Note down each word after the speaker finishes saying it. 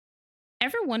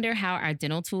Ever wonder how our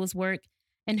dental tools work?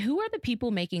 And who are the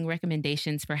people making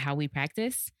recommendations for how we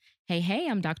practice? Hey,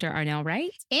 I'm Dr. Arnell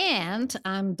Wright. And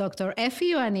I'm Dr.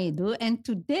 Effie Ioannidou, and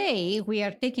today we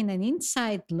are taking an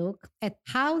inside look at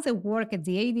how the work at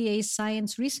the ADA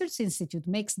Science Research Institute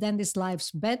makes dentists'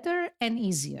 lives better and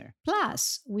easier.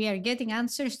 Plus, we are getting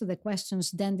answers to the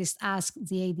questions dentists ask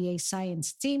the ADA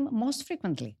Science team most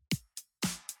frequently.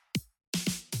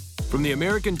 From the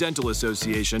American Dental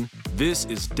Association, this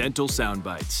is Dental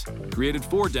Soundbites, created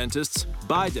for dentists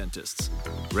by dentists.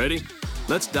 Ready?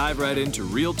 Let's dive right into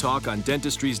real talk on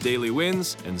dentistry's daily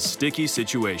wins and sticky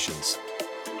situations.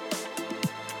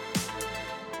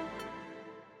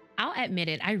 I'll admit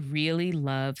it, I really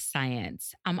love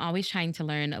science. I'm always trying to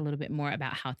learn a little bit more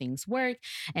about how things work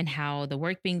and how the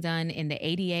work being done in the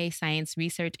ADA Science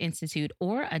Research Institute,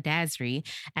 or ADASRI,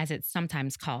 as it's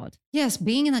sometimes called. Yes,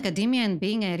 being in academia and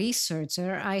being a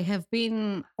researcher, I have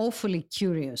been awfully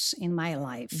curious in my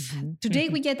life. Today,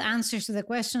 we get answers to the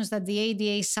questions that the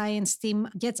ADA science team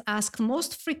gets asked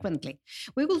most frequently.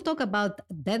 We will talk about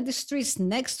dentistry's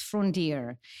next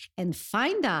frontier and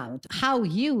find out how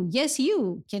you, yes,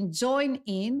 you, can join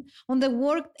in on the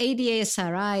work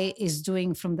ADASRI is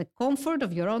doing from the comfort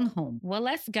of your own home. Well,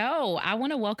 let's go. I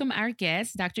want to welcome our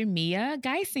guest, Dr. Mia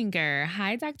Geisinger.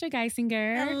 Hi, Dr.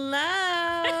 Geisinger.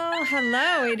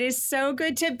 Hello. It is so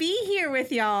good to be here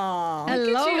with y'all.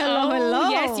 Hello.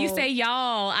 Yes, you say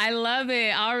y'all. I love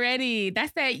it already.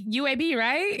 That's that UAB,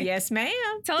 right? Yes, ma'am.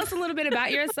 Tell us a little bit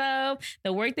about yourself,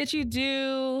 the work that you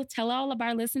do. Tell all of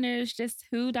our listeners just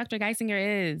who Dr.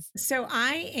 Geisinger is. So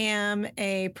I am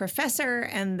a professor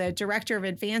and the director of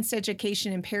advanced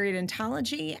education in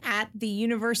periodontology at the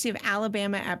University of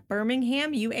Alabama at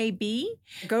Birmingham, UAB.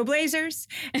 Go Blazers.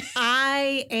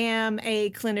 I am a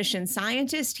clinician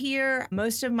scientist here.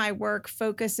 Most of my work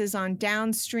focuses on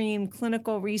downstream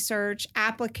clinical research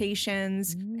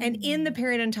applications and in the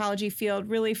periodontology field,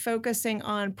 really focusing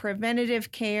on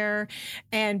preventative care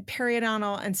and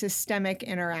periodontal and systemic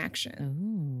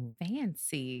interaction. Ooh,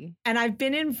 fancy. And I've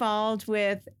been involved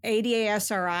with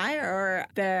ADASRI, or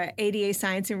the ADA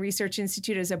Science and Research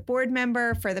Institute, as a board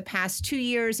member for the past 2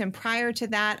 years. And prior to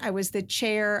that, I was the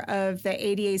chair of the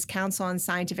ADA's Council on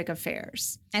Scientific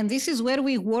Affairs. And this is where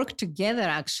we work together,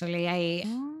 actually.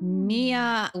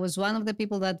 Mia was one of the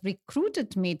people that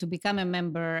recruited me to become a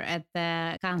member at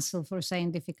the Council for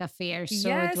Scientific Affairs. So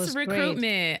yes, it was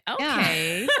recruitment. Great.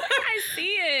 Okay. Yeah. I see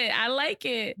it. I like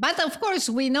it. But of course,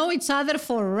 we know each other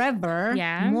forever.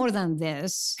 Yeah. More than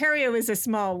this. Perio is a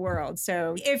small world.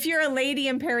 So if you're a lady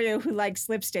in Perio who likes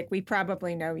lipstick, we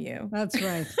probably know you. That's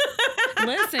right.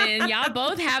 Listen, y'all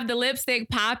both have the lipstick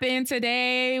popping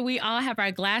today. We all have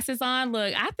our glasses on.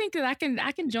 Look, I think that I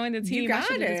can join the team. You got I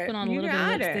should it. just put on a little bit of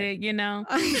lipstick, you know.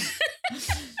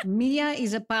 Mia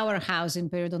is a powerhouse in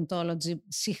periodontology.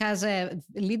 She has a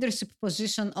leadership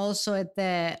position also at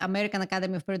the American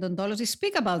Academy of Periodontology.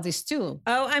 Speak about this too.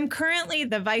 Oh, I'm currently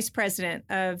the vice president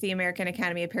of the American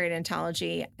Academy of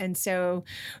Periodontology. And so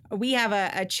we have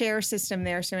a chair system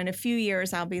there. So in a few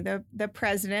years, I'll be the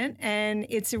president. And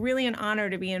it's really an honor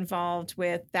to be involved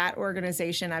with that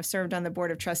organization. I've served on the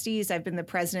board of trustees. I've been the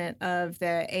president of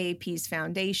the AAP's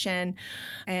foundation.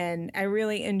 And I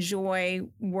really enjoy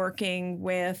working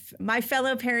with my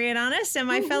fellow periodontists and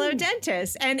my fellow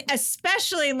dentists, and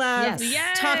especially love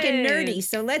talking nerdy.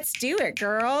 So let's do it,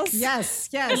 girls. Yes.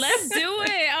 Let's do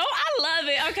it. Oh, I love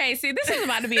it. Okay, see, this is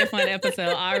about to be a fun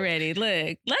episode already.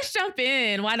 Look, let's jump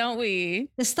in. Why don't we?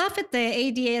 The staff at the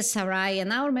ADASRI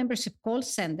and our membership call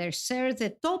center share the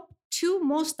top 2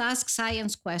 most asked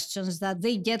science questions that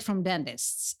they get from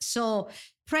dentists. So,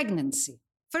 pregnancy.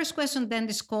 First question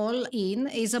dentists call in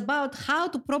is about how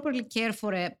to properly care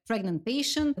for a pregnant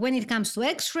patient when it comes to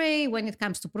x-ray, when it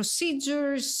comes to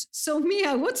procedures. So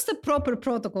Mia, what's the proper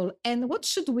protocol and what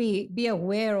should we be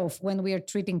aware of when we are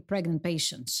treating pregnant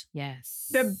patients? Yes.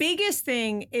 The biggest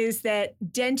thing is that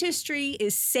dentistry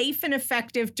is safe and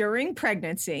effective during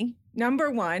pregnancy,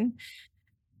 number one,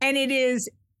 and it is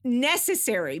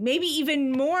necessary, maybe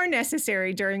even more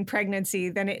necessary during pregnancy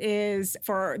than it is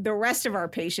for the rest of our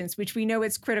patients, which we know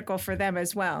it's critical for them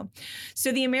as well.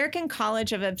 So the American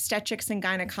College of Obstetrics and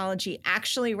Gynecology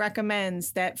actually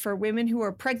recommends that for women who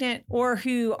are pregnant or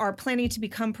who are planning to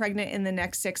become pregnant in the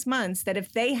next 6 months, that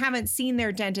if they haven't seen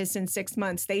their dentist in 6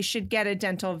 months, they should get a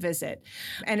dental visit.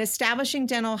 And establishing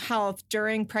dental health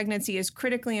during pregnancy is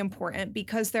critically important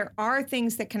because there are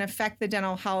things that can affect the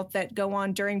dental health that go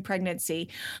on during pregnancy.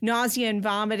 nausea and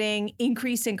vomiting,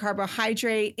 increase in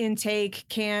carbohydrate intake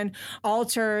can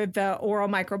alter the oral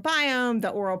microbiome, the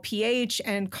oral pH,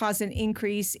 and cause an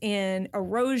increase in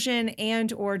erosion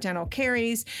and or dental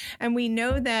caries. And we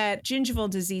know that gingival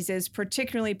diseases,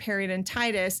 particularly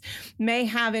periodontitis, may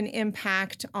have an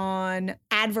impact on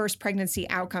adverse pregnancy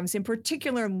outcomes, in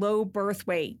particular low birth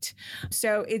weight.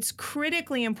 So it's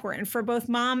critically important for both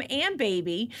mom and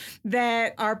baby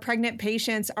that our pregnant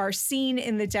patients are seen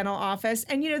in the dental office.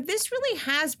 And, this really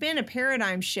has been a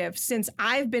paradigm shift since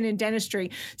I've been in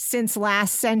dentistry since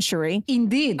last century.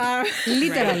 Indeed.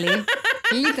 Literally.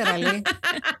 Literally.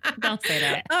 Don't say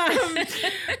that.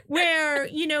 Where,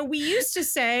 we used to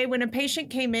say when a patient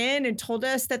came in and told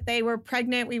us that they were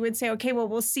pregnant, we would say, okay, well,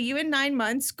 we'll see you in 9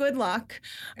 months. Good luck.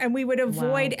 And we would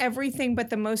avoid everything but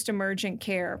the most emergent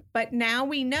care. But now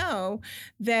we know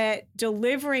that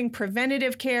delivering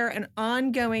preventative care and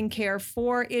ongoing care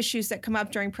for issues that come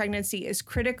up during pregnancy is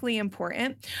critically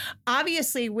important.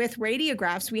 Obviously, with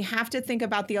radiographs, we have to think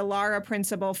about the ALARA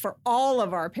principle for all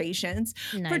of our patients,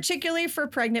 particularly for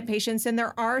pregnant patients. And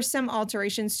there are some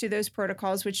alterations to those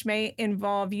protocols, which may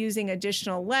involve using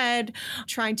additional lead,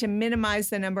 trying to minimize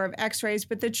the number of x-rays.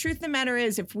 But the truth of the matter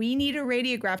is, if we need a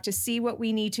radiograph to see what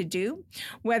we need to do,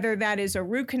 whether that is a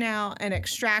root canal, an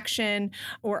extraction,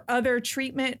 or other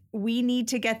treatment, we need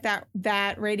to get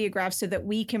that radiograph so that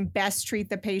we can best treat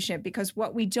the patient. Because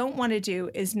what we don't want to do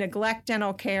is neglect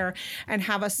dental care and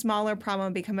have a smaller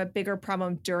problem become a bigger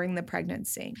problem during the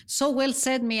pregnancy. So well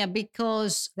said, Mia,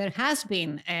 because there has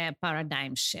been a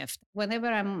paradigm shift. Whenever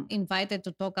I'm invited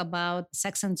to talk about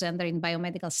sex and gender in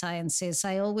biomedical sciences,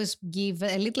 I always give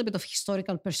a little bit of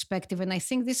historical perspective. And I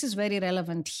think this is very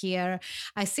relevant here.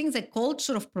 I think the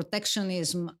culture of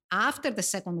protectionism after the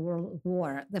Second World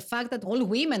War, the fact that all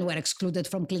women were excluded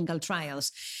from clinical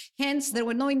trials, hence there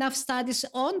were not enough studies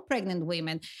on pregnant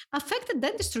women, affected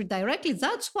dentistry directly.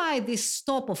 That's why this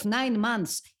stop of 9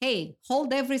 months, hey,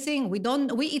 hold everything.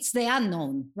 It's the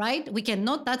unknown, right? We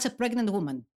cannot touch a pregnant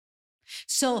woman.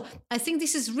 So I think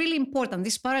this is really important.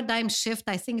 This paradigm shift,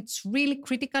 I think it's really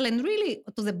critical and really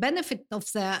to the benefit of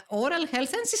the oral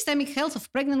health and systemic health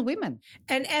of pregnant women.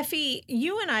 And Effie,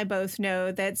 you and I both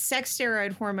know that sex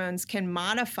steroid hormones can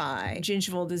modify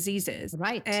gingival diseases.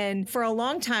 Right. And for a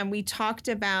long time, we talked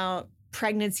about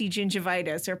pregnancy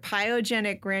gingivitis or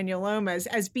pyogenic granulomas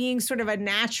as being sort of a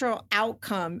natural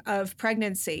outcome of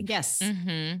pregnancy. Yes.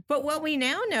 Mm-hmm. But what we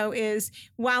now know is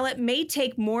while it may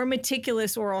take more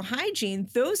meticulous oral hygiene,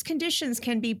 those conditions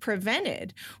can be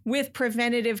prevented with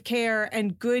preventative care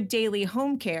and good daily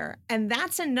home care. And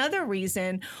that's another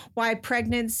reason why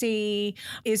pregnancy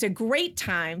is a great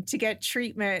time to get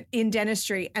treatment in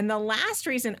dentistry. And the last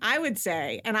reason I would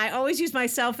say, and I always use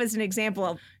myself as an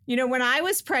example, when I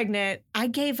was pregnant, I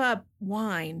gave up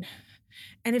wine.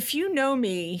 And if you know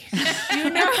me, you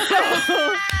know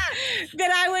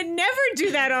that I would never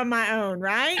do that on my own,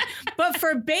 right? But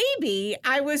for baby,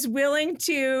 I was willing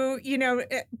to,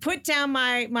 put down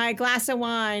my glass of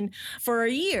wine for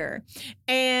a year.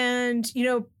 And,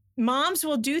 moms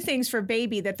will do things for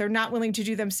baby that they're not willing to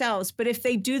do themselves. But if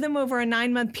they do them over a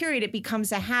 9-month period, it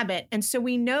becomes a habit. And so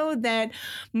we know that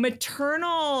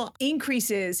maternal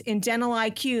increases in dental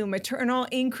IQ, maternal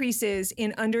increases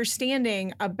in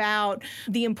understanding about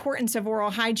the importance of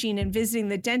oral hygiene and visiting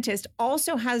the dentist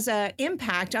also has an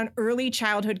impact on early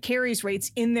childhood caries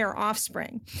rates in their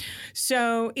offspring.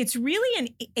 So it's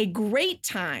really a great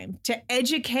time to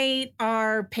educate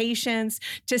our patients,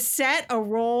 to set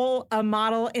a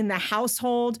model in the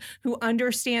household who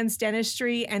understands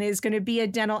dentistry and is going to be a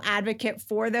dental advocate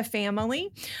for the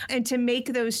family, and to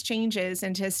make those changes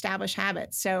and to establish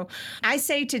habits. So I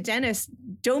say to dentists,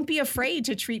 don't be afraid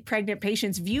to treat pregnant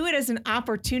patients. View it as an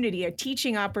opportunity, a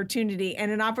teaching opportunity,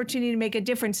 and an opportunity to make a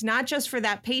difference, not just for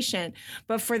that patient,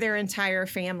 but for their entire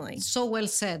family. So well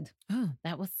said. Oh,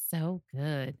 that was so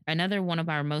good. Another one of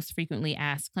our most frequently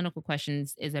asked clinical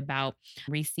questions is about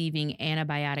receiving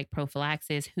antibiotic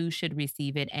prophylaxis, who should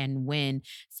receive it and when.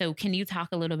 So can you talk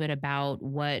a little bit about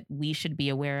what we should be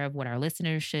aware of, what our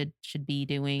listeners should be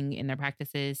doing in their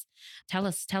practices? Tell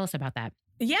us about that.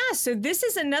 Yeah, so this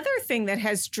is another thing that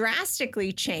has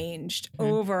drastically changed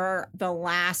over the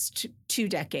last 2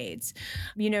 decades.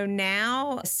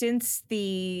 Now, since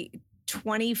the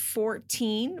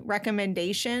 2014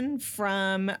 recommendation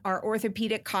from our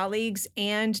orthopedic colleagues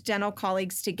and dental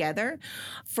colleagues together,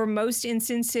 for most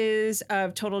instances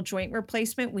of total joint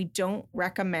replacement, we don't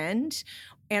recommend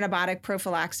antibiotic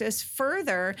prophylaxis.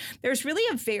 Further, there's really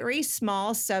a very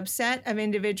small subset of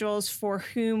individuals for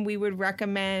whom we would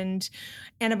recommend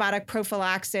antibiotic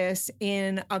prophylaxis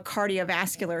in a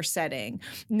cardiovascular setting.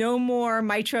 No more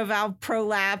mitral valve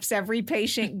prolapse. Every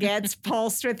patient gets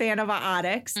pulsed with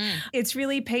antibiotics. It's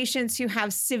really patients who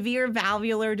have severe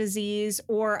valvular disease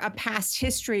or a past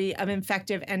history of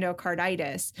infective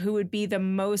endocarditis who would be the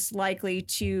most likely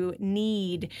to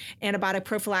need antibiotic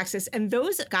prophylaxis. And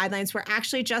those guidelines were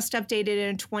actually just updated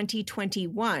in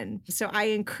 2021. So I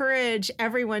encourage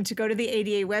everyone to go to the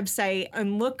ADA website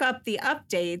and look up the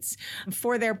updates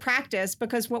for their practice,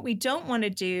 because what we don't want to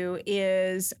do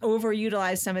is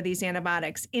overutilize some of these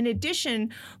antibiotics. In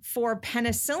addition, for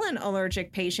penicillin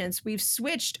allergic patients, we've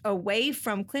switched away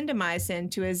from clindamycin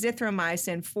to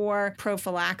azithromycin for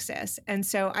prophylaxis. And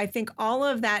so I think all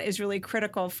of that is really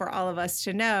critical for all of us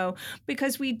to know,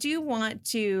 because we do want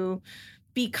to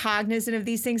be cognizant of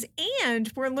these things.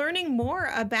 And we're learning more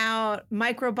about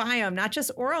microbiome, not just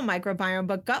oral microbiome,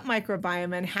 but gut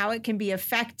microbiome and how it can be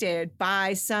affected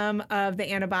by some of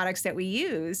the antibiotics that we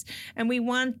use. And we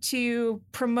want to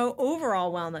promote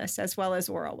overall wellness as well as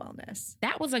oral wellness.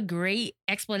 That was a great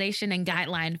explanation and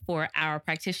guideline for our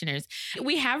practitioners.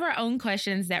 We have our own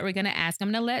questions that we're going to ask.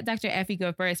 I'm going to let Dr. Effie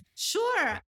go first.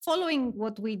 Sure. Following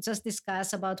what we just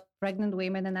discussed about pregnant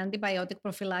women and antibiotic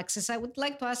prophylaxis, I would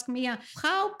like to ask Mia,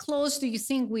 how close do you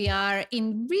think we are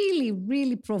in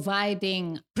really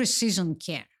providing precision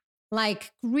care? Like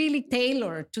really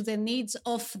tailored to the needs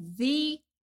of the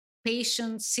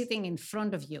patient sitting in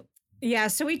front of you? Yeah,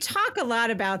 so we talk a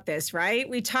lot about this, right?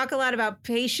 We talk a lot about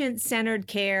patient-centered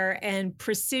care and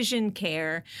precision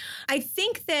care. I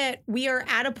think that we are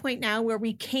at a point now where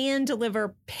we can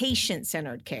deliver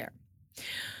patient-centered care.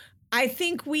 I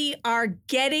think we are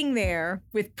getting there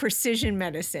with precision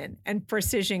medicine and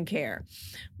precision care,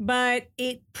 but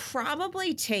it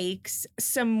probably takes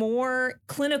some more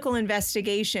clinical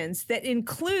investigations that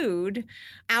include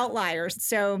outliers.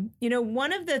 So,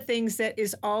 one of the things that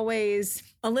is always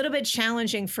a little bit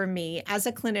challenging for me as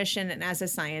a clinician and as a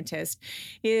scientist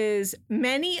is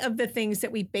many of the things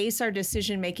that we base our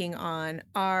decision-making on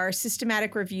are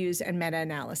systematic reviews and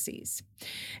meta-analyses.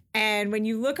 And when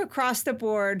you look across the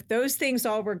board, those things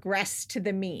all regress to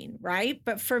the mean, right?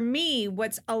 But for me,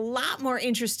 what's a lot more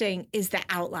interesting is the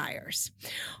outliers.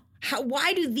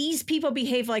 Why do these people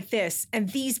behave like this and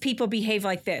these people behave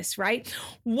like this, right?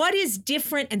 What is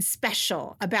different and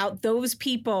special about those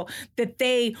people that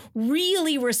they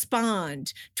really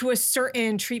respond to a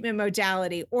certain treatment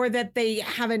modality, or that they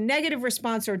have a negative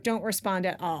response or don't respond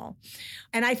at all?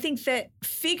 And I think that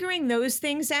figuring those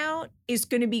things out is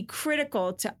going to be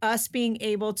critical to us being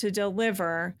able to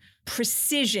deliver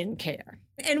precision care.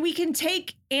 And we can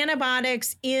take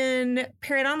antibiotics in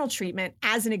periodontal treatment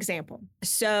as an example.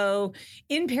 So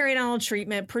in periodontal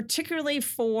treatment, particularly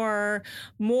for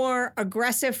more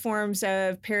aggressive forms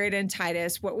of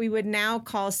periodontitis, what we would now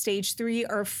call stage 3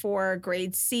 or 4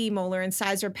 grade C molar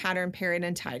incisor pattern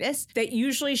periodontitis, that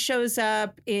usually shows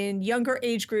up in younger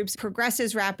age groups,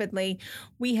 progresses rapidly,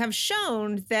 we have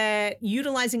shown that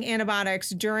utilizing antibiotics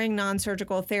during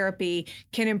non-surgical therapy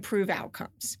can improve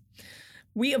outcomes.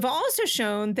 We have also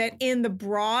shown that in the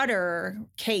broader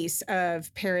case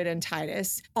of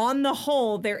periodontitis, on the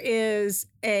whole, there is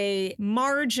a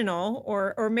marginal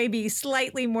or maybe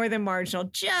slightly more than marginal,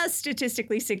 just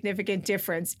statistically significant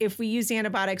difference if we use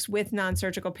antibiotics with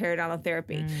non-surgical periodontal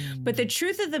therapy. But the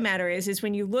truth of the matter is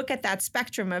when you look at that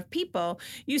spectrum of people,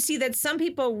 you see that some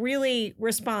people really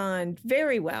respond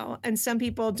very well and some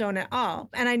people don't at all.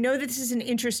 And I know that this is an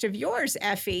interest of yours,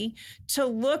 Effie, to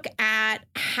look at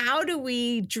how do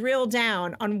we drill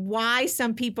down on why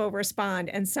some people respond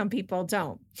and some people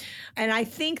don't. And I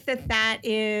think that that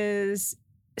is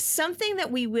something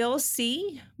that we will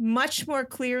see much more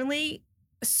clearly,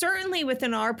 certainly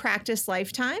within our practice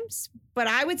lifetimes, but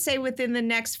I would say within the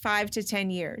next 5 to 10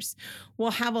 years,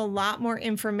 we'll have a lot more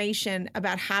information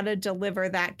about how to deliver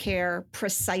that care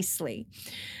precisely.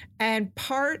 And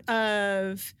part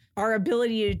of our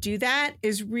ability to do that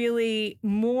is really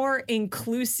more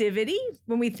inclusivity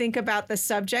when we think about the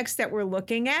subjects that we're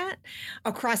looking at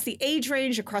across the age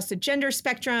range, across the gender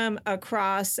spectrum,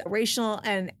 across racial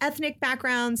and ethnic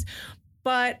backgrounds,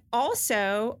 but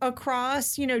also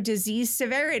across, disease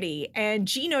severity and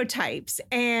genotypes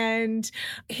and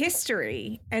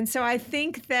history. And so I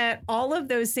think that all of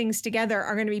those things together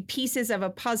are going to be pieces of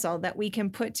a puzzle that we can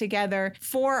put together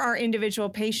for our individual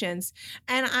patients.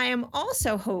 And I am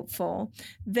also hopeful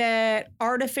that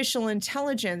artificial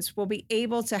intelligence will be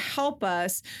able to help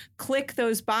us click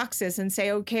those boxes and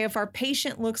say, okay, if our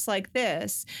patient looks like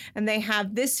this and they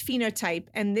have this phenotype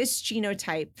and this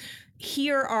genotype,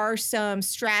 here are some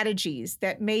strategies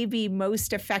that may be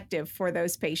most effective for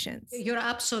those patients. You're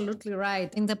absolutely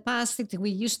right. In the past, we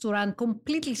used to run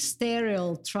completely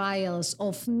sterile trials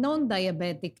of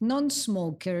non-diabetic,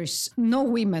 non-smokers, no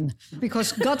women,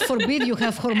 because God forbid you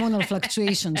have hormonal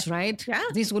fluctuations, right? Yeah.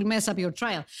 This will mess up your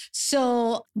trial.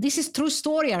 So this is true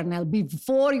story, Arnel,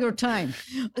 before your time.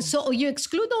 So you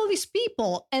exclude all these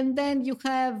people, and then you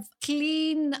have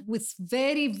clean with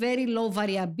very, very low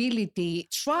variability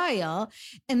trial.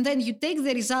 And then you take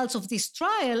the results of this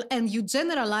trial and you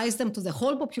generalize them to the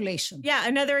whole population. Yeah,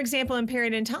 another example in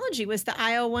periodontology was the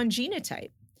IL-1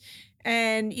 genotype.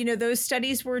 And, those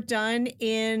studies were done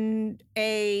in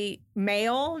a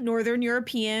male Northern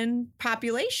European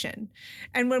population.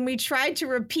 And when we tried to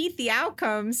repeat the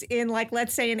outcomes in,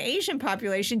 let's say, an Asian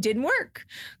population, didn't work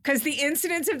because the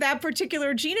incidence of that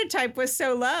particular genotype was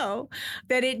so low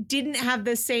that it didn't have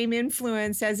the same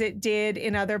influence as it did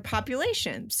in other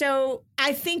populations. So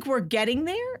I think we're getting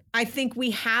there. I think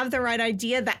we have the right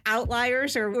idea. The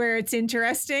outliers are where it's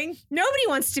interesting. Nobody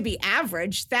wants to be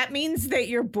average. That means that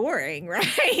you're boring,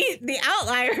 right? The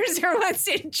outliers are what's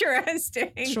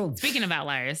interesting. True. Speaking of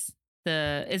outliers,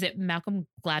 is it Malcolm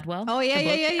Gladwell? Oh, yeah,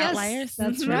 yes. Outliers.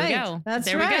 That's There right. we go. That's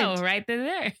there right. we go. Right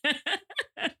there.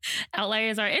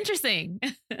 Outliers are interesting.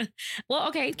 Well,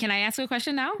 okay. Can I ask you a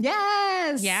question now?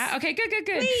 Yes. Yeah. Okay. Good.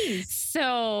 Please. So,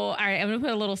 all right, I'm gonna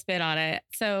put a little spin on it.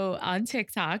 So, on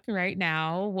TikTok right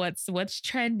now, what's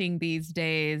trending these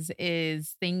days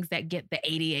is things that get the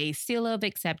ADA seal of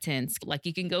acceptance. Like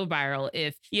you can go viral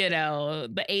if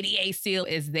the ADA seal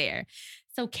is there.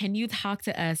 So can you talk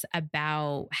to us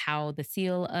about how the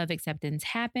seal of acceptance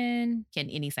happened? Can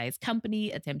any size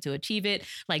company attempt to achieve it?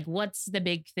 What's the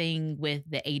big thing with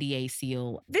the ADA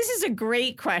seal? This is a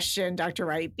great question, Dr.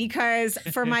 Wright, because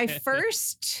for my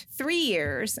first 3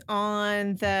 years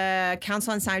on the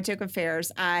Council on Scientific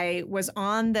Affairs, I was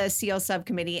on the seal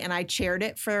subcommittee and I chaired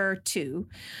it for 2.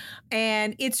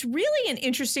 And it's really an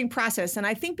interesting process. And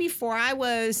I think before I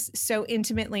was so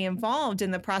intimately involved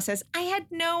in the process, I had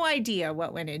no idea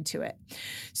what went into it.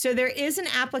 So there is an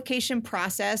application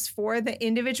process for the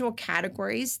individual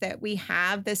categories that we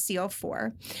have the seal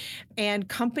for. And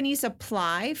companies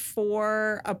apply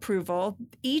for approval.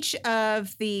 Each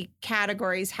of the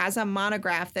categories has a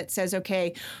monograph that says,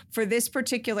 okay, for this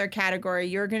particular category,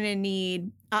 you're going to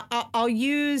need I'll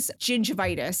use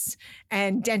gingivitis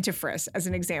and dentifrice as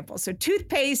an example. So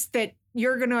toothpaste that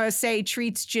you're going to say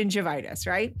treats gingivitis,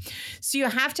 right? So you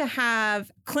have to have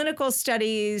clinical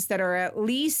studies that are at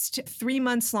least 3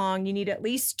 months long. You need at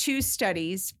least 2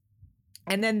 studies.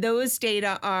 And then those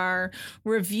data are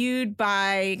reviewed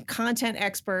by content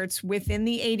experts within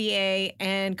the ADA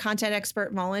and content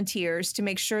expert volunteers to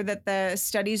make sure that the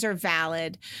studies are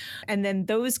valid. And then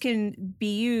those can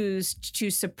be used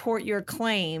to support your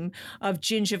claim of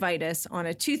gingivitis on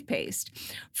a toothpaste.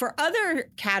 For other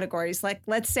categories, like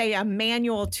let's say a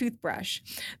manual toothbrush,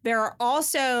 there are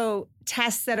also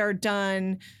tests that are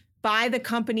done by the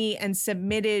company and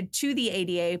submitted to the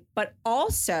ADA, but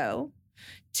also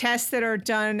tests that are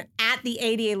done at the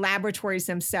ADA laboratories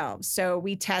themselves. So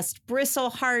we test bristle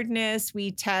hardness, we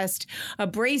test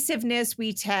abrasiveness,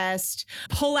 we test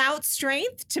pull-out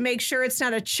strength to make sure it's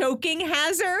not a choking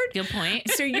hazard. Good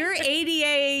point. So your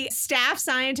ADA staff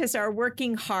scientists are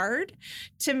working hard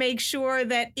to make sure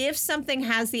that if something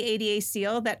has the ADA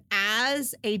seal, that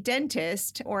as a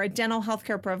dentist or a dental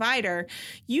healthcare provider,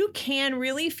 you can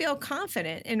really feel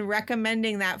confident in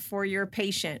recommending that for your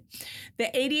patient.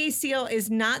 The ADA seal is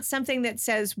not something that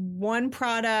says one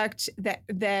product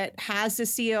that has the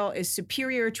seal is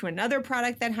superior to another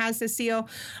product that has the seal,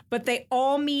 but they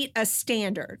all meet a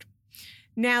standard.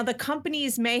 Now, the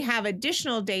companies may have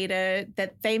additional data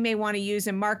that they may want to use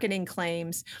in marketing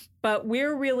claims, but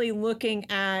we're really looking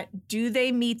at, do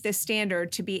they meet the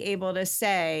standard to be able to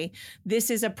say, this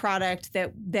is a product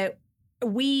that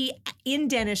we in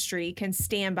dentistry can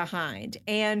stand behind.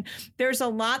 And there's a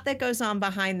lot that goes on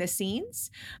behind the scenes,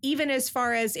 even as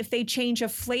far as if they change a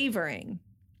flavoring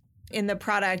in the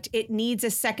product, it needs a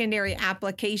secondary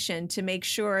application to make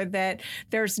sure that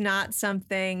there's not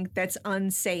something that's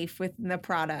unsafe within the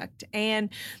product. And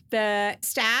the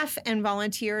staff and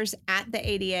volunteers at the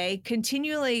ADA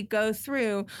continually go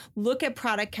through, look at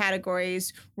product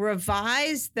categories,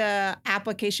 revise the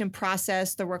application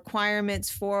process, the requirements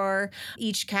for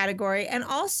each category, and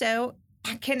also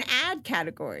can add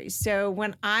categories. So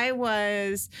when I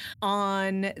was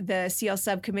on the CL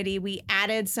subcommittee, we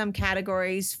added some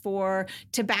categories for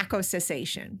tobacco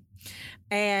cessation.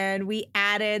 And we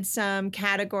added some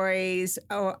categories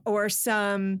or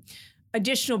some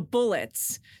additional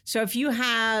bullets. So if you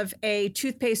have a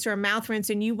toothpaste or a mouth rinse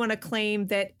and you want to claim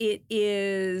that it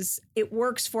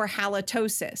works for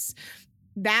halitosis,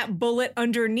 that bullet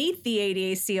underneath the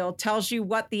ADA seal tells you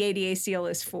what the ADA seal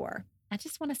is for. I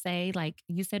just want to say, like,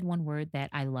 you said one word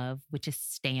that I love, which is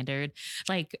standard.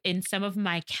 Like, in some of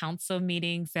my council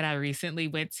meetings that I recently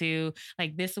went to,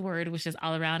 like, this word was just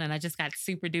all around, and I just got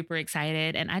super duper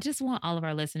excited. And I just want all of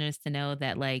our listeners to know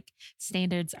that, like,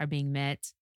 standards are being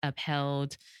met,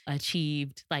 upheld,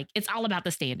 achieved. Like, it's all about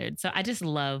the standard. So I just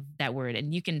love that word.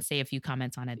 And you can say a few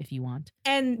comments on it if you want.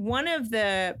 And one of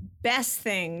the best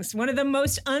things, one of the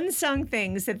most unsung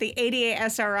things that the ADA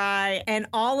SRI and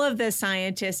all of the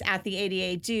scientists at the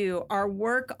ADA do are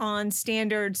work on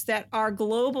standards that are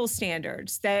global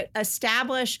standards that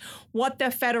establish what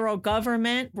the federal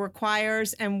government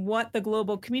requires and what the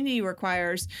global community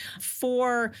requires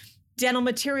for dental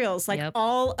materials, like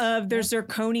all of the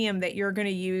zirconium that you're going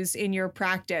to use in your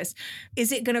practice.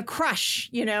 Is it going to crush,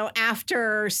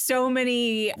 after so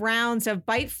many rounds of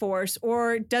bite force,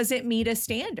 or does it meet a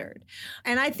standard?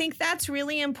 And I think that's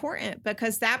really important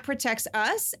because that protects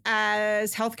us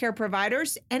as healthcare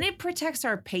providers and it protects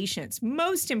our patients.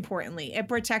 Most importantly, it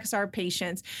protects our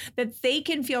patients that they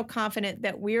can feel confident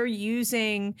that we're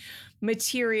using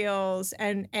materials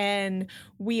and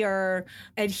we are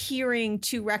adhering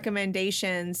to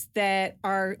recommendations that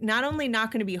are not only not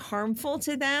going to be harmful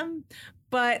to them,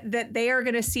 but that they are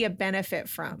going to see a benefit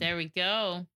from. There we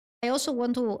go. I also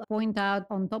want to point out,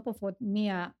 on top of what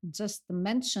Mia just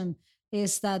mentioned,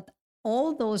 is that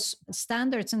all those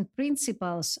standards and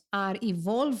principles are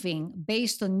evolving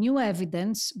based on new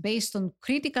evidence, based on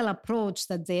critical approach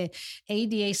that the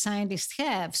ADA scientists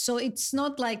have. So it's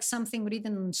not like something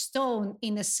written in stone,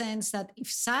 in a sense that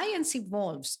if science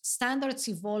evolves, standards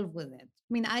evolve with it.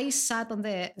 I mean, I sat on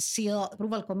the seal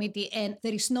approval committee, and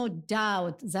there is no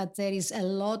doubt that there is a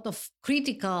lot of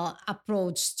critical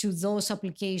approach to those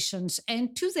applications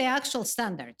and to the actual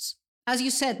standards. As you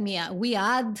said, Mia, we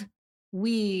add,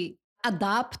 we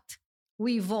adapt,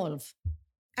 we evolve.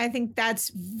 I think that's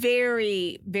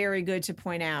very, very good to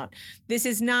point out. This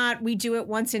is not, we do it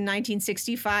once in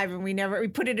 1965 and we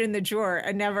put it in the drawer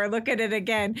and never look at it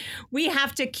again. We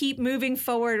have to keep moving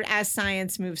forward as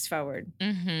science moves forward.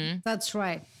 Mm-hmm. That's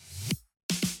right.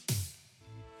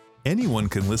 Anyone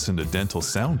can listen to dental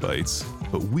sound bites,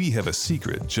 but we have a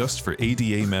secret just for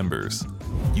ADA members.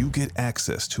 You get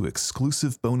access to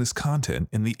exclusive bonus content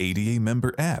in the ADA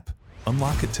member app.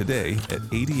 Unlock it today at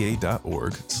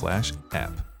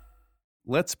ada.org/app.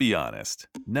 Let's be honest,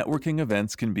 networking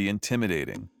events can be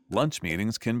intimidating. Lunch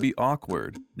meetings can be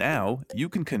awkward. Now, you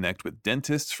can connect with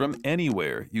dentists from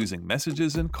anywhere using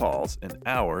messages and calls in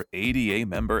our ADA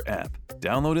member app.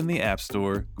 Download in the App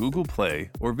Store, Google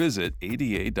Play, or visit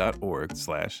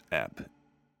ada.org/app.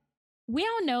 We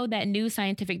all know that new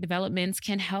scientific developments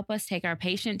can help us take our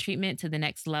patient treatment to the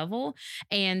next level,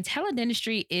 and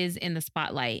teledentistry is in the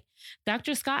spotlight.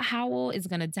 Dr. Scott Howell is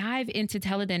going to dive into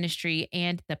teledentistry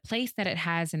and the place that it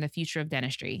has in the future of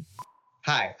dentistry.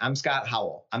 Hi, I'm Scott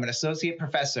Howell. I'm an associate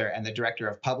professor and the director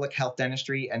of public health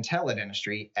dentistry and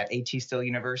teledentistry at A.T. Still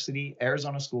University,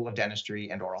 Arizona School of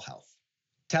Dentistry and Oral Health.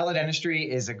 Teledentistry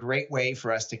is a great way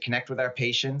for us to connect with our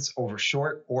patients over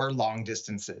short or long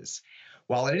distances.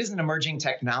 While it is an emerging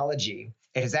technology,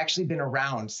 it has actually been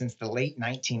around since the late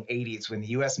 1980s when the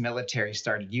U.S. military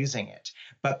started using it.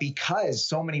 But because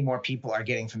so many more people are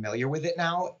getting familiar with it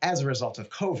now as a result of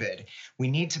COVID, we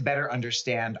need to better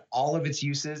understand all of its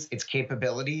uses, its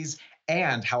capabilities,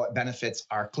 and how it benefits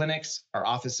our clinics, our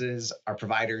offices, our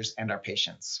providers, and our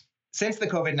patients. Since the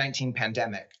COVID-19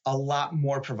 pandemic, a lot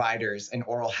more providers in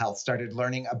oral health started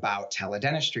learning about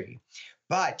teledentistry.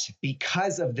 But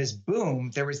because of this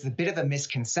boom, there was a bit of a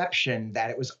misconception that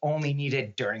it was only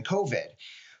needed during COVID.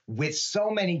 With so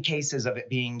many cases of it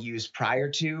being used prior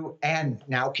to and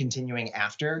now continuing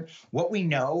after, what we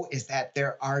know is that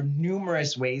there are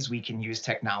numerous ways we can use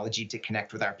technology to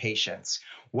connect with our patients.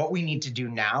 What we need to do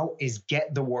now is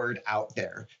get the word out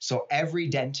there. So every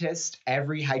dentist,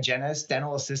 every hygienist,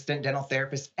 dental assistant, dental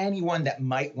therapist, anyone that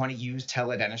might want to use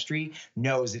teledentistry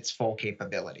knows its full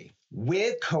capability.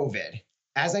 With COVID,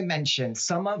 as I mentioned,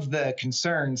 some of the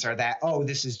concerns are that,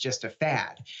 this is just a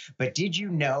fad. But did you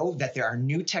know that there are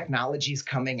new technologies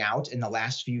coming out in the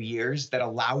last few years that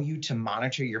allow you to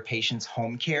monitor your patient's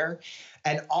home care?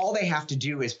 And all they have to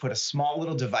do is put a small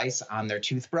little device on their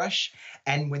toothbrush.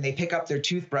 And when they pick up their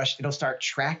toothbrush, it'll start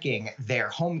tracking their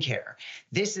home care.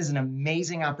 This is an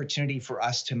amazing opportunity for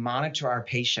us to monitor our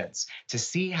patients, to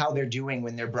see how they're doing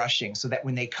when they're brushing, so that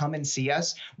when they come and see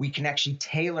us, we can actually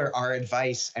tailor our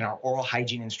advice and our oral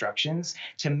hygiene instructions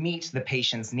to meet the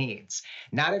patient's needs.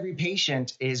 Not every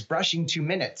patient is brushing 2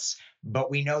 minutes,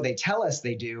 but we know they tell us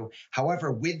they do.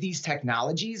 However, with these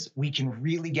technologies, we can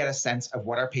really get a sense of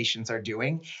what our patients are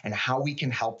doing and how we can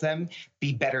help them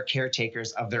be better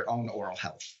caretakers of their own oral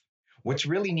health. What's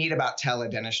really neat about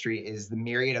teledentistry is the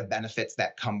myriad of benefits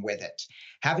that come with it.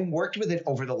 Having worked with it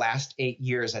over the last 8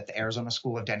 years at the Arizona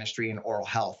School of Dentistry and Oral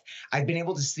Health, I've been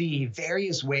able to see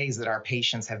various ways that our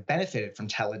patients have benefited from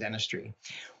teledentistry.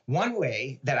 One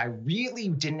way that I really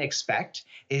didn't expect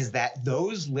is that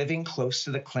those living close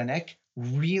to the clinic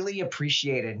really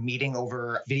appreciated meeting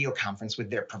over video conference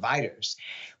with their providers.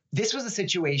 This was a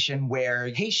situation where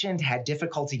a patient had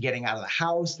difficulty getting out of the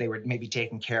house. They were maybe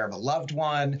taking care of a loved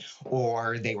one,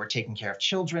 or they were taking care of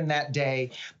children that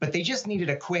day, but they just needed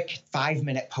a quick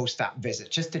 5-minute post-op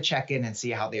visit just to check in and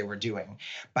see how they were doing.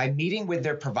 By meeting with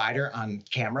their provider on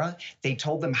camera, they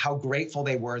told them how grateful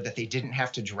they were that they didn't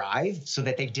have to drive so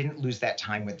that they didn't lose that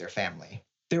time with their family.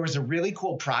 There was a really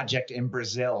cool project in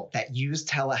Brazil that used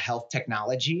telehealth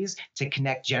technologies to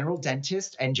connect general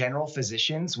dentists and general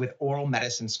physicians with oral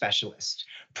medicine specialists.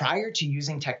 Prior to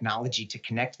using technology to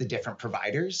connect the different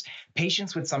providers,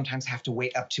 patients would sometimes have to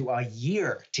wait up to a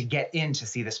year to get in to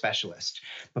see the specialist.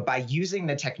 But by using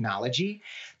the technology,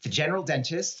 the general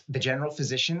dentists, the general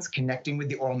physicians connecting with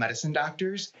the oral medicine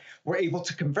doctors were able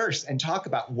to converse and talk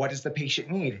about what does the patient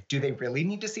need? Do they really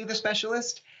need to see the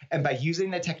specialist? And by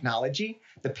using the technology,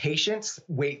 the patient's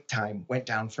wait time went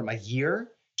down from a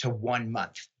year to 1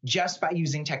 month, just by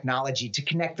using technology to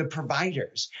connect the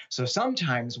providers. So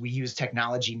sometimes we use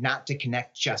technology not to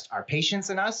connect just our patients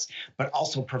and us, but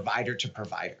also provider to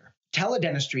provider.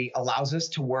 Teledentistry allows us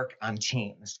to work on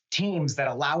teams that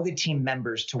allow the team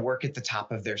members to work at the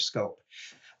top of their scope.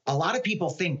 A lot of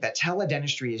people think that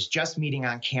teledentistry is just meeting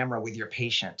on camera with your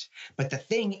patient. But the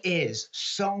thing is,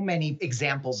 so many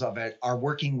examples of it are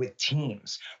working with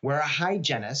teams, where a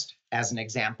hygienist, as an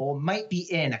example, might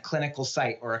be in a clinical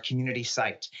site or a community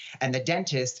site, and the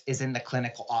dentist is in the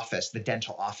clinical office, the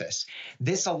dental office.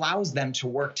 This allows them to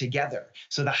work together.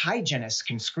 So the hygienist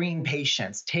can screen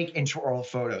patients, take intraoral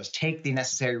photos, take the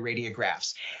necessary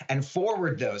radiographs, and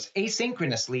forward those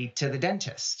asynchronously to the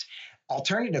dentist.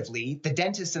 Alternatively, the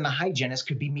dentist and the hygienist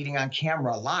could be meeting on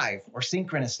camera live or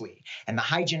synchronously, and the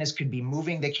hygienist could be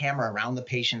moving the camera around the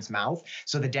patient's mouth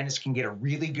so the dentist can get a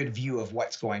really good view of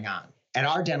what's going on. At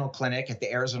our dental clinic at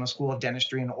the Arizona School of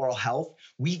Dentistry and Oral Health,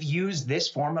 we've used this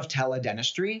form of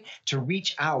teledentistry to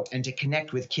reach out and to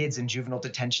connect with kids in juvenile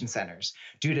detention centers.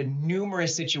 Due to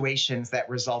numerous situations that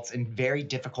results in very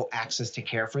difficult access to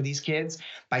care for these kids,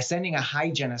 by sending a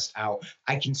hygienist out,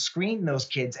 I can screen those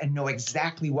kids and know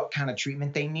exactly what kind of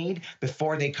treatment they need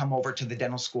before they come over to the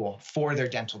dental school for their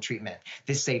dental treatment.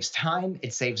 This saves time,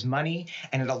 it saves money,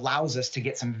 and it allows us to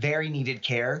get some very needed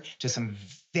care to some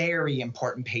very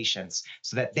important patients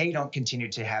so that they don't continue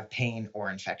to have pain or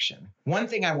infection. One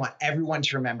thing I want everyone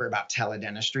to remember about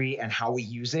teledentistry and how we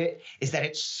use it is that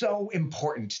it's so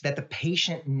important that the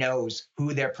patient knows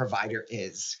who their provider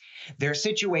is. There are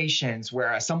situations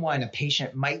where a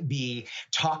patient might be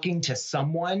talking to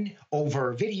someone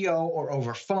over video or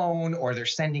over phone, or they're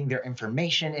sending their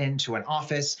information into an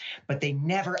office, but they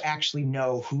never actually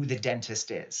know who the dentist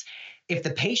is. If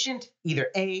the patient either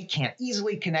A, can't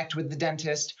easily connect with the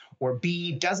dentist, or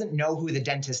B, doesn't know who the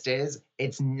dentist is,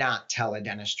 it's not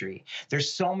teledentistry.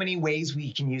 There's so many ways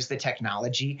we can use the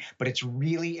technology, but it's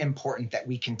really important that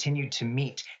we continue to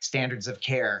meet standards of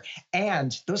care.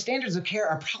 And those standards of care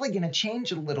are probably going to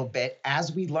change a little bit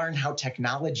as we learn how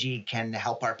technology can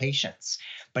help our patients.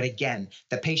 But again,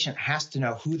 the patient has to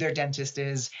know who their dentist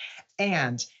is,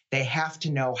 and they have to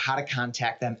know how to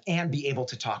contact them and be able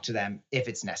to talk to them if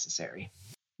it's necessary.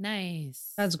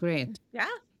 Nice. That's great. Yeah.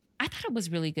 I thought it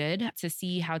was really good to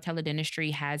see how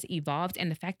teledentistry has evolved and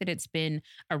the fact that it's been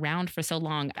around for so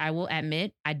long. I will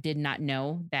admit, I did not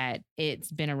know that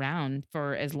it's been around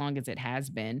for as long as it has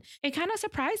been. It kind of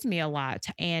surprised me a lot.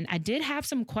 And I did have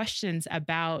some questions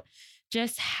about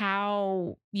just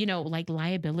how, like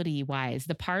liability wise,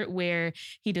 the part where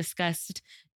he discussed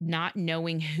not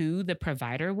knowing who the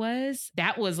provider was,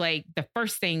 that was like the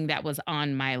first thing that was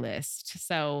on my list.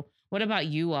 So What about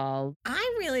you all?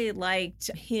 I really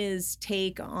liked his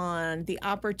take on the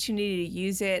opportunity to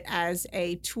use it as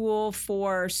a tool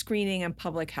for screening and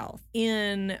public health.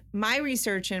 In my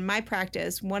research and my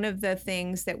practice, one of the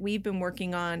things that we've been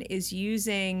working on is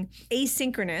using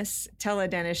asynchronous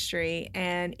teledentistry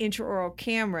and intraoral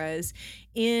cameras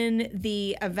in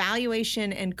the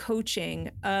evaluation and coaching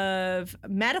of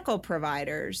medical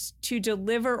providers to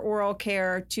deliver oral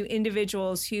care to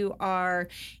individuals who are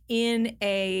in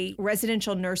a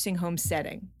residential nursing home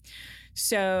setting.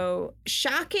 So,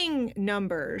 shocking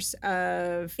numbers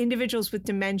of individuals with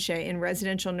dementia in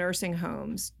residential nursing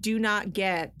homes do not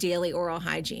get daily oral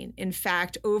hygiene. In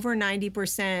fact, over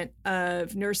 90%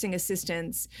 of nursing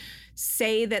assistants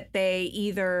say that they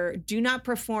either do not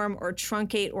perform or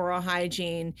truncate oral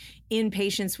hygiene in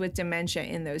patients with dementia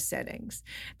in those settings.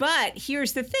 But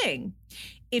here's the thing.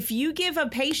 If you give a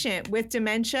patient with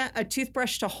dementia a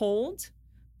toothbrush to hold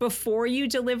before you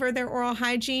deliver their oral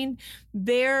hygiene,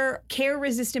 their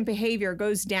care-resistant behavior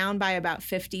goes down by about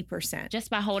 50%.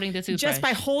 Just by holding the toothbrush? Just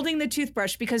by holding the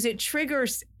toothbrush, because it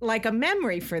triggers like a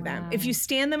memory for them. If you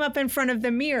stand them up in front of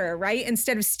the mirror, right,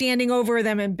 instead of standing over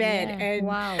them in bed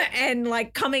and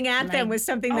like coming at them with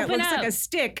something that looks like a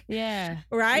stick. Yeah.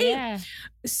 Right? Yeah.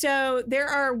 So there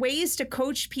are ways to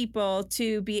coach people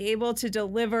to be able to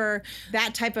deliver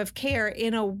that type of care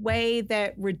in a way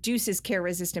that reduces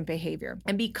care-resistant behavior.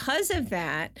 And because of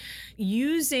that,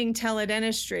 using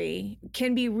teledentistry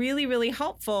can be really, really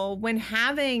helpful when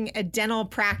having a dental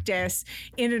practice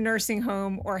in a nursing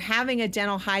home or having a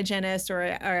dental hygienist or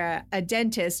a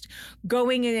dentist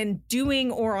going in and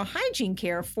doing oral hygiene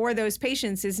care for those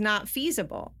patients is not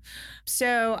feasible.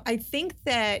 So I think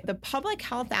that the public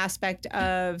health aspect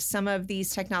of some of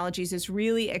these technologies is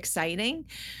really exciting.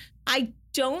 I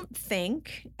don't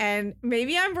think, and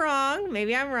maybe I'm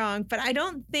wrong, but I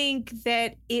don't think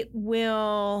that it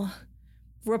will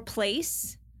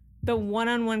replace the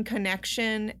one-on-one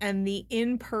connection and the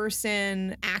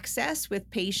in-person access with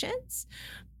patients.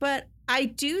 But I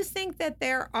do think that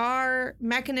there are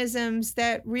mechanisms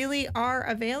that really are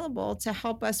available to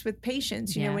help us with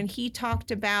patients. You know, when he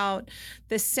talked about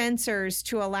the sensors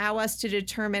to allow us to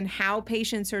determine how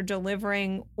patients are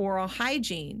delivering oral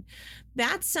hygiene,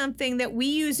 that's something that we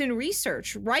use in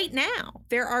research right now.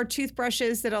 There are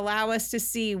toothbrushes that allow us to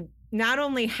see not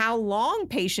only how long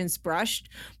patients brushed,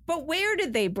 but where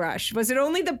did they brush? Was it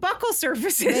only the buccal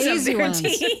surfaces of their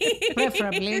teeth?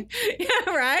 Preferably. Yeah,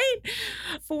 right?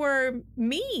 For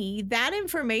me, that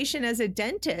information as a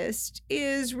dentist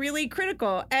is really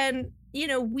critical. And, you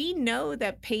know, we know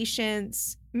that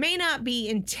patients may not be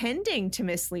intending to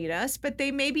mislead us, but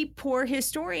they may be poor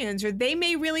historians, or they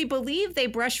may really believe they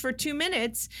brush for 2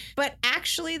 minutes, but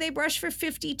actually they brush for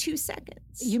 52 seconds.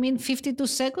 You mean 52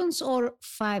 seconds or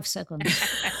 5 seconds?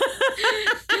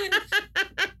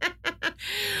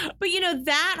 But, you know,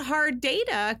 that hard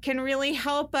data can really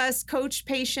help us coach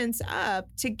patients up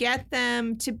to get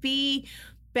them to be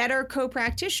better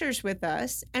co-practitioners with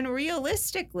us. And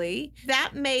realistically,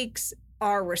 that makes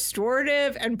our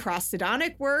restorative and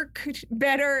prosthodontic work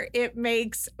better. It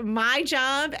makes my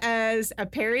job as a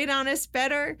periodontist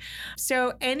better.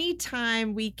 So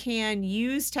anytime we can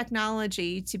use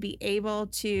technology to be able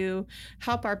to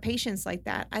help our patients like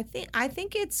that, I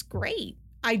think it's great.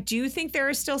 I do think there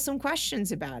are still some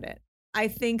questions about it. I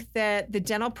think that the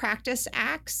Dental Practice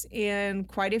Acts in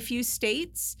quite a few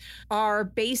states are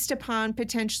based upon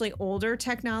potentially older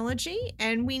technology,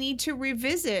 and we need to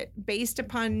revisit based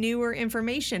upon newer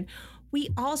information. We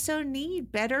also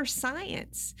need better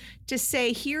science to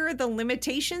say, here are the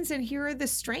limitations and here are the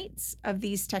strengths of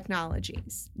these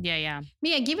technologies. Yeah.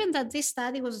 Mia, given that this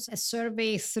study was a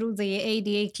survey through the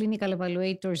ADA Clinical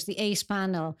Evaluators, the ACE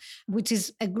panel, which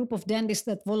is a group of dentists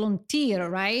that volunteer,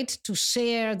 right, to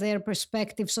share their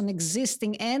perspectives on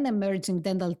existing and emerging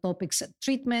dental topics,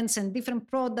 treatments, and different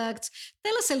products.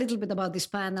 Tell us a little bit about this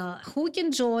panel. Who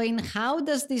can join? How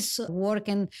does this work?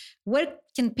 And where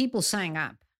can people sign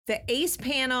up? The ACE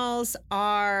panels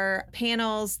are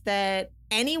panels that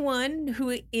anyone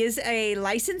who is a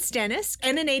licensed dentist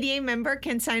and an ADA member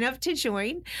can sign up to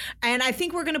join. And I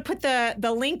think we're going to put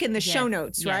the link in the show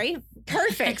notes, right?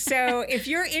 Perfect. So if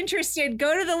you're interested,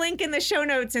 go to the link in the show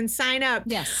notes and sign up.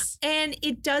 Yes. And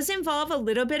it does involve a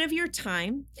little bit of your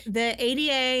time. The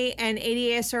ADA and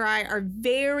ADASRI are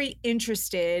very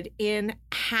interested in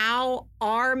how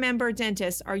our member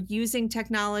dentists are using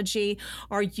technology,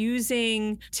 are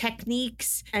using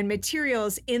techniques and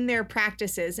materials in their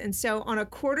practices. And so on a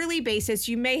quarterly basis,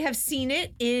 you may have seen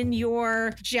it in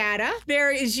your JADA.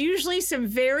 There is usually some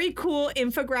very cool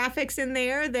infographics in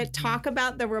there that talk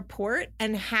about the report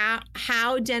and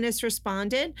how dentists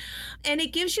responded. And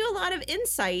it gives you a lot of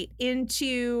insight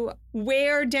into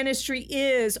where dentistry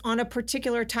is on a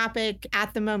particular topic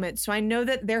at the moment. So I know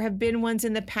that there have been ones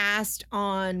in the past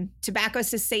on tobacco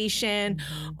cessation,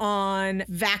 on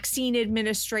vaccine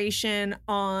administration,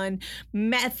 on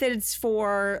methods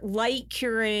for light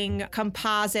curing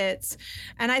composites.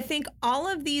 And I think all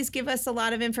of these give us a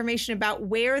lot of information about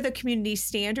where the community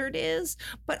standard is,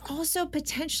 but also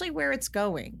potentially where it's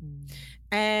going.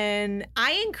 And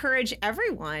I encourage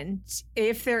everyone,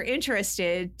 if they're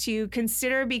interested, to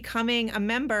consider becoming a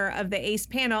member of the ACE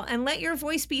panel and let your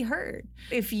voice be heard.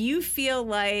 If you feel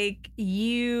like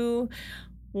you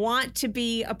want to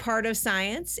be a part of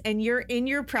science and you're in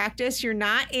your practice, you're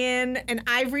not in an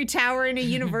ivory tower in a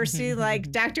university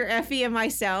like Dr. Effie and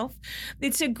myself,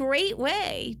 it's a great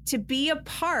way to be a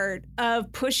part of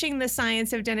pushing the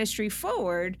science of dentistry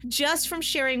forward just from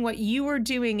sharing what you are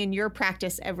doing in your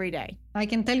practice every day. I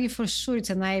can tell you for sure it's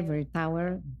an ivory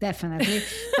tower, definitely.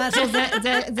 But so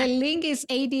the link is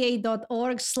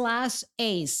ada.org/ACE,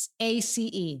 ACE,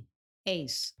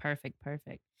 ACE.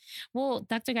 Perfect. Well,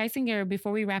 Dr. Geisinger,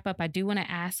 before we wrap up, I do want to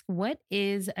ask, what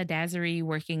is Adazari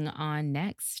working on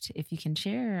next? If you can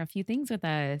share a few things with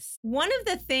us. One of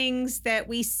the things that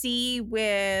we see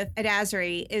with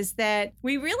Adazari is that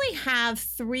we really have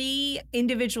 3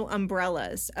 individual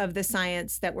umbrellas of the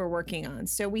science that we're working on.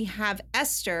 So we have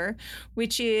Esther,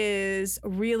 which is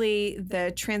really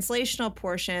the translational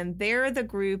portion. They're the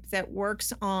group that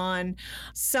works on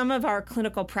some of our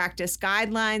clinical practice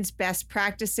guidelines, best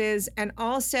practices, and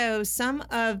also some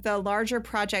of the larger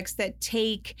projects that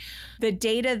take the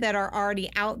data that are already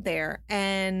out there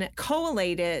and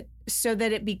collate it so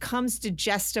that it becomes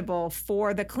digestible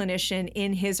for the clinician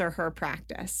in his or her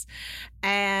practice.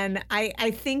 And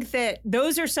I think that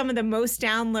those are some of the most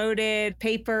downloaded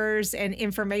papers and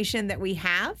information that we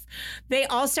have. They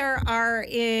also are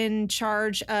in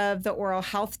charge of the oral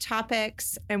health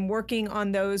topics and working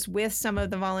on those with some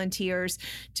of the volunteers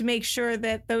to make sure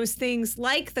that those things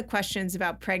like the questions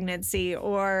about pregnancy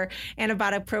or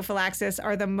antibiotic prophylaxis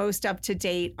are the most up to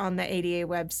date on the ADA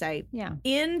website. Yeah.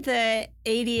 In the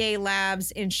ADA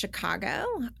labs in Chicago,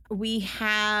 we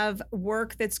have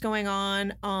work that's going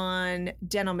on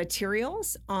dental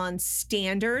materials, on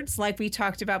standards like we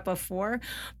talked about before,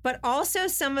 but also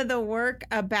some of the work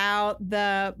about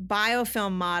the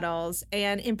biofilm models,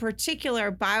 and in particular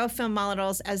biofilm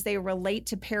models as they relate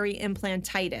to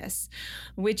peri-implantitis,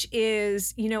 which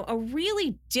is, a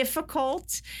really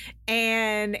difficult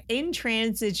and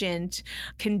intransigent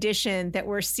condition that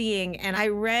we're seeing. And I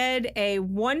read a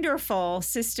wonderful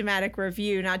systematic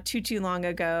review not too long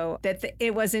ago that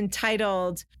it was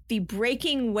entitled "The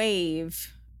Breaking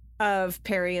Wave of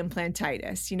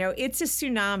Peri-Implantitis." It's a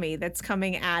tsunami that's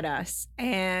coming at us.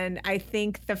 And I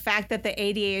think the fact that the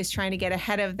ADA is trying to get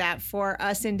ahead of that for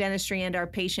us in dentistry and our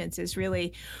patients is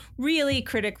really, really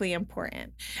critically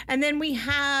important. And then we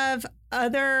have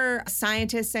other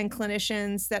scientists and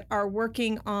clinicians that are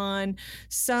working on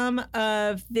some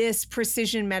of this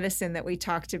precision medicine that we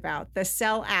talked about, the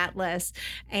Cell Atlas,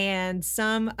 and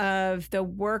some of the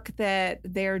work that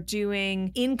they're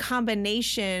doing in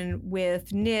combination with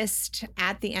NIST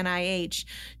at the NIH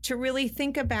to really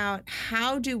think about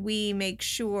how do we make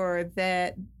sure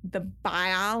that the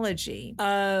biology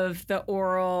of the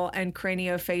oral and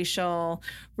craniofacial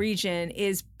region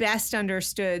is best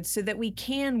understood so that we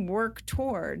can work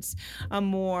towards a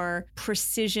more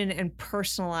precision and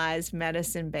personalized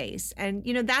medicine base. And,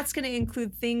 that's going to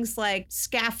include things like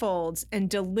scaffolds and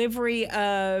delivery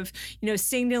of,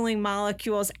 signaling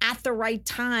molecules at the right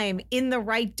time in the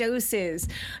right doses,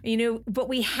 but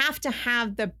we have to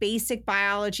have the basic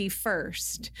biology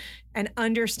first and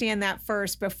understand that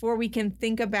first before we can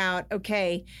think about,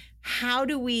 okay, how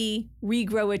do we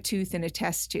regrow a tooth in a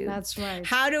test tube? That's right.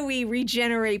 How do we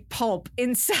regenerate pulp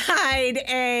inside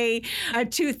a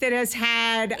tooth that has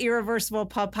had irreversible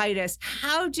pulpitis?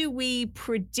 How do we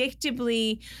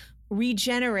predictably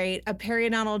regenerate a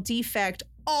periodontal defect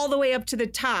all the way up to the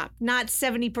top, not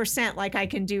 70% like I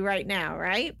can do right now,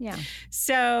 right? Yeah.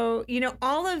 So,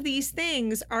 all of these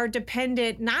things are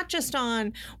dependent not just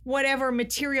on whatever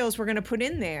materials we're going to put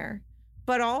in there,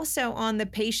 but also on the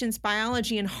patient's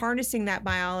biology and harnessing that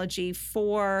biology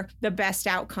for the best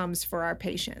outcomes for our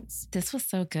patients. This was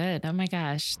so good. Oh my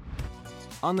gosh.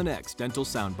 On the next Dental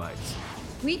Soundbites.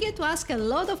 We get to ask a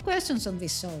lot of questions on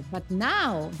this show, but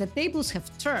now the tables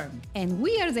have turned and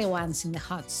we are the ones in the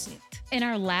hot seat. In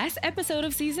our last episode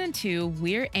of season 2,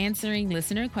 we're answering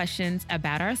listener questions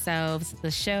about ourselves,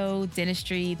 the show,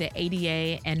 dentistry, the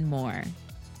ADA, and more.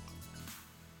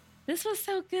 This was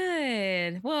so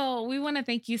good. Well, we want to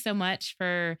thank you so much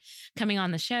for coming on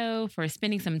the show, for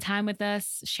spending some time with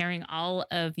us, sharing all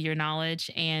of your knowledge,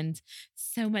 and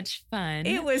so much fun.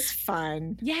 It was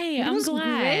fun. Yay, I'm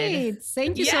glad. Great.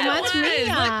 Thank you so much, Mia.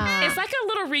 Look, it's like a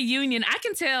little reunion. I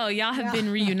can tell y'all have been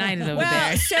reunited over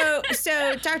there. So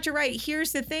Dr. Wright,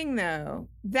 here's the thing though.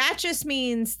 That just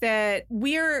means that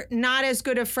we're not as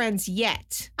good of friends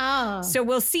yet. Oh. So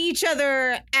we'll see each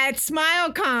other at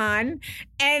SmileCon,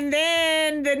 and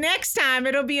then the next time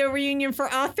it'll be a reunion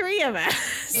for all three of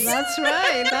us. That's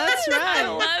right. That's right. I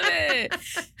love it.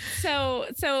 So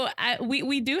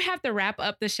we do have to wrap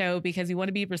up the show because we want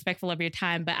to be respectful of your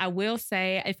time. But I will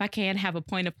say, if I can have a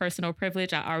point of personal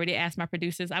privilege, I already asked my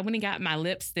producers. I went and got my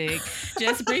lipstick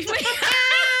just briefly.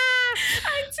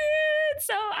 I did.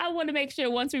 So I want to make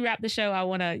sure once we wrap the show, I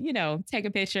want to, take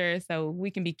a picture so we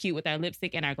can be cute with our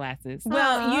lipstick and our glasses.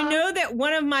 Well, you know that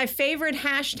one of my favorite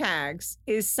hashtags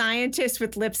is scientists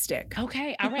with lipstick.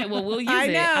 Okay. All right. Well, we'll use it. I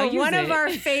know. I'll use One it. of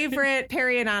our favorite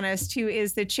periodontist, who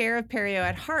is the chair of perio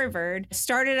at Harvard,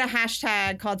 started a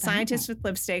hashtag called scientists with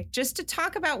lipstick just to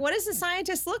talk about what does a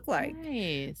scientist look like.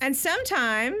 Nice. And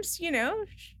sometimes,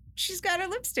 she's got her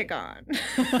lipstick on.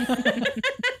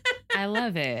 I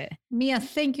love it. Mia,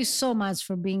 thank you so much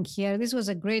for being here. This was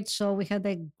a great show. We had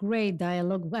a great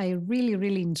dialogue. I really,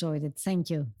 really enjoyed it. Thank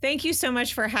you. Thank you so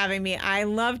much for having me. I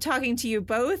love talking to you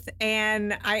both,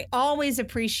 and I always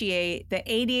appreciate the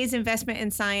ADA's investment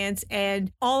in science and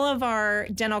all of our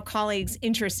dental colleagues'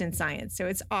 interest in science. So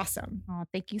it's awesome. Oh,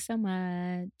 thank you so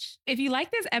much. If you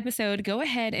like this episode, go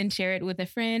ahead and share it with a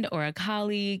friend or a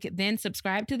colleague. Then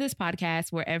subscribe to this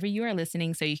podcast wherever you are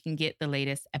listening so you can get the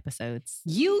latest episodes.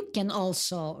 You can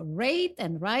also rate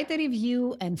and write a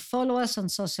review and follow us on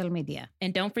social media.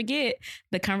 And don't forget,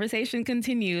 the conversation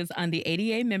continues on the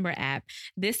ADA member app.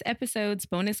 This episode's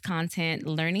bonus content,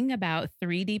 learning about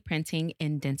 3D printing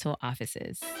in dental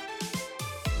offices.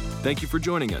 Thank you for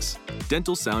joining us.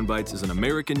 Dental Soundbites is an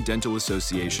American Dental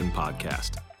Association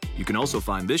podcast. You can also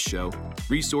find this show,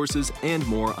 resources, and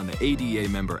more on the ADA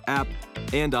member app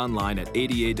and online at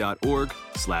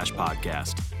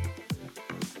ada.org/podcast.